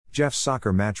Jeff's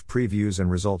Soccer Match Previews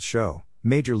and Results Show,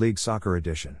 Major League Soccer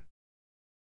Edition.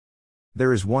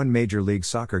 There is one Major League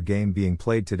Soccer game being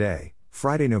played today,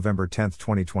 Friday, November 10,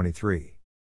 2023.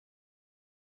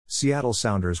 Seattle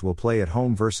Sounders will play at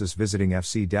home versus visiting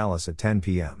FC Dallas at 10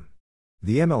 p.m.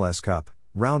 The MLS Cup,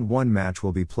 Round 1 match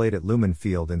will be played at Lumen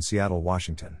Field in Seattle,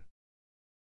 Washington.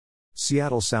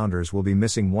 Seattle Sounders will be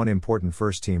missing one important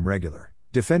first-team regular.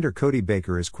 Defender Cody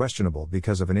Baker is questionable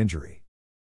because of an injury.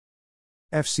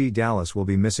 FC Dallas will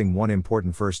be missing one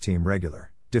important first-team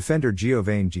regular. Defender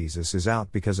Giovane Jesus is out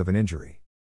because of an injury.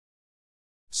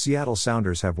 Seattle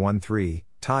Sounders have won 3,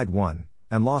 tied 1,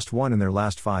 and lost 1 in their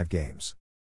last 5 games.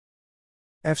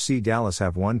 FC Dallas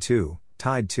have won 2,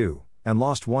 tied 2, and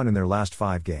lost 1 in their last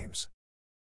 5 games.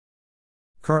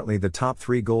 Currently the top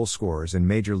 3 goal scorers in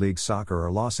Major League Soccer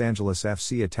are Los Angeles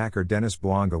FC attacker Dennis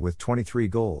Bouanga with 23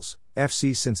 goals,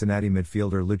 FC Cincinnati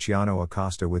midfielder Luciano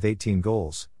Acosta with 18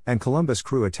 goals, and Columbus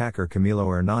Crew attacker Camilo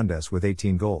Hernandez with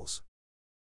 18 goals.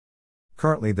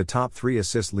 Currently the top 3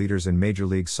 assist leaders in Major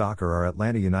League Soccer are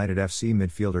Atlanta United FC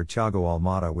midfielder Thiago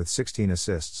Almada with 16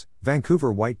 assists,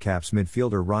 Vancouver Whitecaps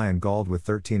midfielder Ryan Gauld with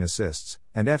 13 assists,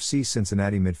 and FC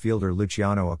Cincinnati midfielder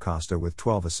Luciano Acosta with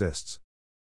 12 assists.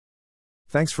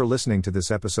 Thanks for listening to this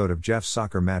episode of Jeff's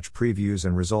Soccer Match Previews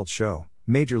and Results Show,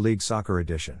 Major League Soccer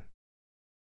Edition.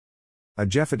 A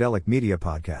Jeffadelic Media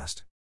podcast.